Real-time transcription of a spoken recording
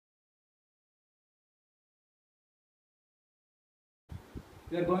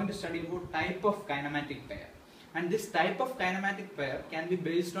we are going to study about type of kinematic pair. And this type of kinematic pair can be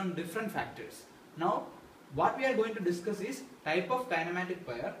based on different factors. Now, what we are going to discuss is type of kinematic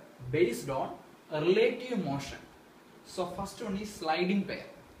pair based on relative motion. So, first one is sliding pair.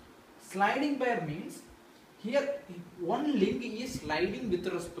 Sliding pair means here one link is sliding with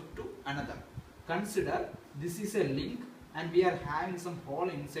respect to another. Consider this is a link and we are having some hole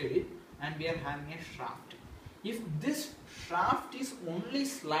inside it and we are having a shaft. If this shaft is only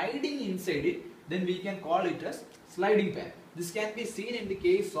sliding inside it, then we can call it as sliding pair. This can be seen in the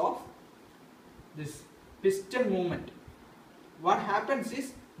case of this piston movement. What happens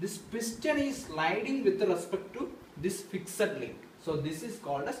is this piston is sliding with respect to this fixed link. So this is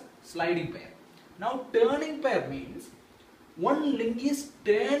called as sliding pair. Now turning pair means one link is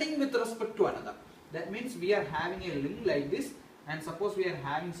turning with respect to another. That means we are having a link like this, and suppose we are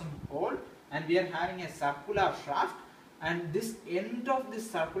having some hole and we are having a circular shaft, and this end of this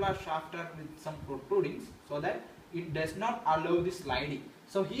circular shaft are with some protrudings so that it does not allow the sliding.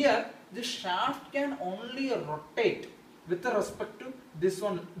 So here the shaft can only rotate with respect to this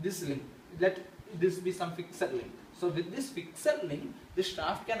link. Let this be some fixed link. So with this fixed link, the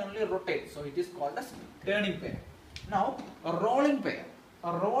shaft can only rotate. So it is called as turning pair. Now a rolling pair.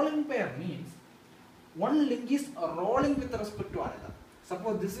 A rolling pair means one link is rolling with respect to another.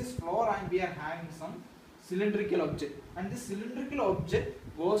 Suppose this is floor and we are having some cylindrical object, and this cylindrical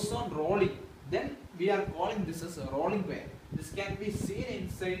object goes on rolling. Then we are calling this as a rolling pair. This can be seen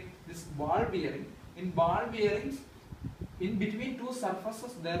inside this ball bearing. In ball bearings, in between two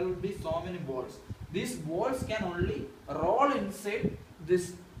surfaces there will be so many balls. These balls can only roll inside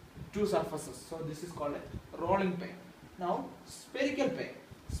these two surfaces. So this is called a rolling pair. Now spherical pair.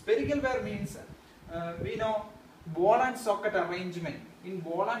 Spherical pair means we know ball and socket arrangement. In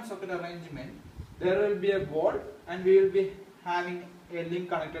ball and socket arrangement, there will be a ball and we will be having a link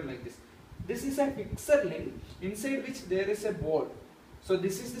connected like this. This is a fixed link inside which there is a ball. So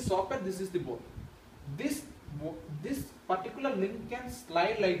this is the socket, this is the ball. This particular link can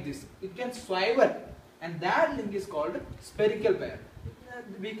slide like this. It can swivel, and that link is called spherical pair.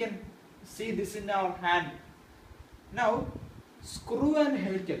 We can see this in our hand. Now screw and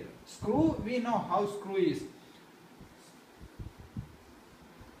helical. Screw, we know how screw is.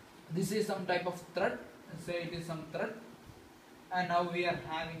 This is some type of thread. Say it is some thread, and now we are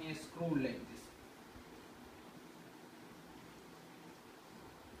having a screw like this.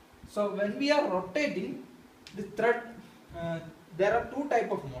 So when we are rotating the thread, there are two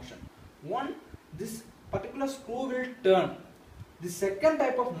type of motion. One, this particular screw will turn. The second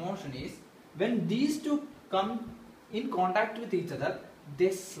type of motion is when these two come in contact with each other,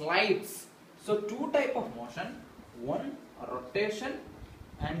 they slides. So two type of motion, one rotation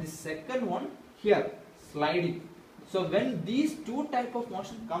and the second one here sliding. So when these two type of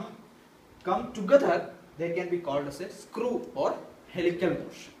motion come together, they can be called as a screw or helical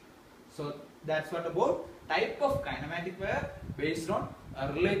motion. So that's what about type of kinematic pair based on a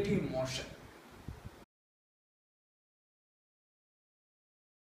relative motion.